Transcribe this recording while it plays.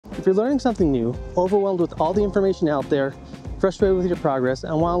If you're learning something new, overwhelmed with all the information out there, frustrated with your progress,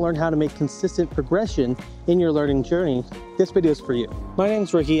 and want to learn how to make consistent progression in your learning journey, this video is for you. My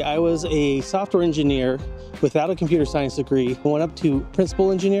name's Ricky. I was a software engineer without a computer science degree. I went up to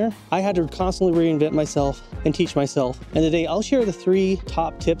principal engineer. I had to constantly reinvent myself and teach myself. And today I'll share the 3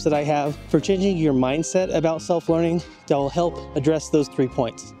 top tips that I have for changing your mindset about self-learning that will help address those 3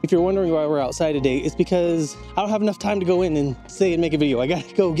 points. If you're wondering why we're outside today, it's because I don't have enough time to go in and say and make a video. I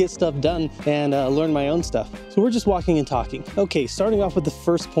gotta go get stuff done and learn my own stuff. So we're just walking and talking. Okay, starting off with the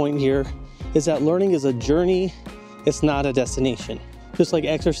first point here is that learning is a journey, it's not a destination. Just like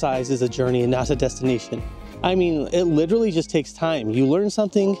exercise is a journey and not a destination. I mean, it literally just takes time. You learn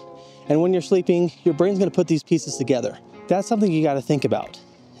something, and when you're sleeping, your brain's gonna put these pieces together. That's something you gotta think about.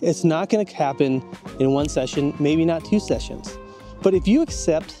 It's not gonna happen in 1 session, maybe not 2 sessions. But if you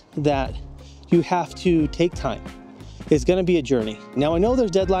accept that you have to take time, it's gonna be a journey. Now I know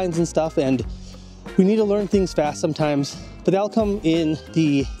there's deadlines and stuff, and we need to learn things fast sometimes, but that'll come in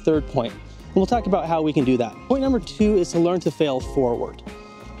the 3rd point. And we'll talk about how we can do that. Point number 2 is to learn to fail forward.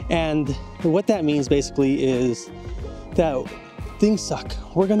 And what that means basically is that things suck.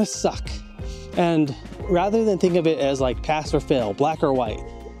 We're gonna suck. And rather than think of it as like pass or fail, black or white,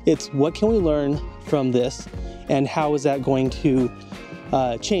 it's what can we learn from this and how is that going to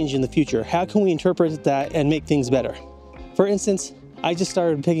change in the future? How can we interpret that and make things better? For instance, I just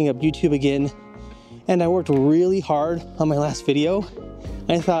started picking up YouTube again, and I worked really hard on my last video.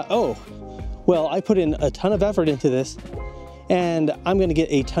 And I thought, oh, well, I put in a ton of effort into this and I'm gonna get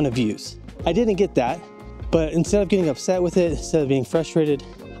a ton of views. I didn't get that, but instead of getting upset with it, instead of being frustrated,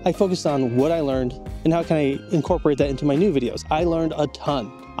 I focused on what I learned and how can I incorporate that into my new videos. I learned a ton.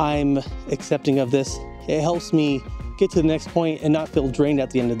 I'm accepting of this. It helps me get to the next point and not feel drained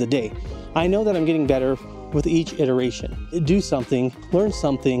at the end of the day. I know that I'm getting better with each iteration. Do something, learn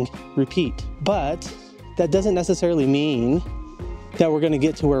something, repeat. But that doesn't necessarily mean that we're gonna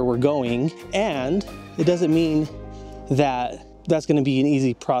get to where we're going, and it doesn't mean that that's gonna be an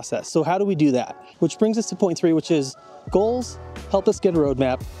easy process. So how do we do that? Which brings us to point 3, which is goals help us get a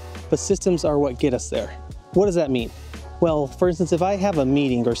roadmap, but systems are what get us there. What does that mean? Well, for instance, if I have a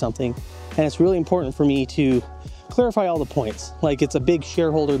meeting or something, and it's really important for me to clarify all the points, like it's a big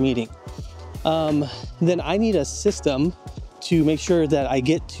shareholder meeting, then I need a system to make sure that I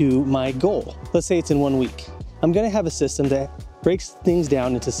get to my goal. Let's say it's in 1 week. I'm gonna have a system that breaks things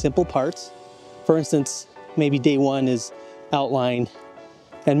down into simple parts. For instance, maybe day 1 is outline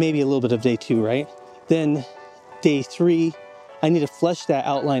and maybe a little bit of day 2, right? Then day 3, I need to flesh that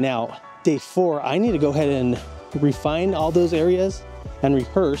outline out. Day 4, I need to go ahead and refine all those areas and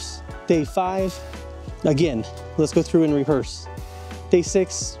rehearse. Day 5, again, let's go through and rehearse. Day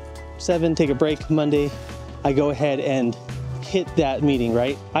 6, 7, take a break. Monday, I go ahead and hit that meeting,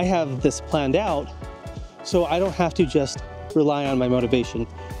 right? I have this planned out so I don't have to just rely on my motivation,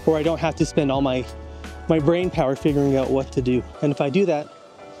 or I don't have to spend all my brain power figuring out what to do. And if I do that,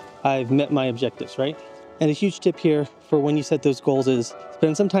 I've met my objectives, right? And a huge tip here for when you set those goals is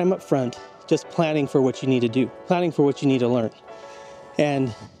spend some time up front just planning for what you need to do, planning for what you need to learn,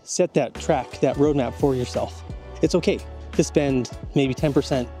 and set that track, that roadmap for yourself. It's okay to spend maybe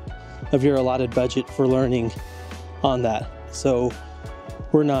 10% of your allotted budget for learning on that. So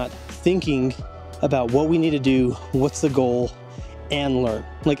we're not thinking about what we need to do, what's the goal, and learn.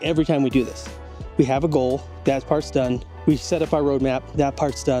 Like every time we do this, we have a goal, that part's done. We set up our roadmap, that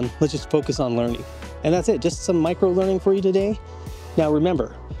part's done. Let's just focus on learning. And that's it, just some micro learning for you today. Now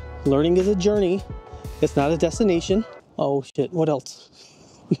remember, learning is a journey, it's not a destination. Oh shit, what else?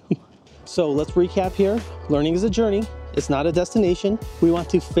 So let's recap here. Learning is a journey, it's not a destination. We want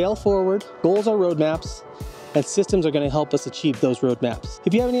to fail forward, goals are roadmaps, and systems are going to help us achieve those roadmaps.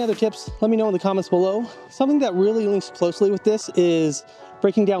 If you have any other tips, let me know in the comments below. Something that really links closely with this is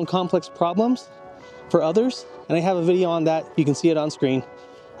breaking down complex problems for others, and I have a video on that. You can see it on screen.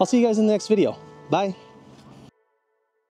 I'll see you guys in the next video. Bye.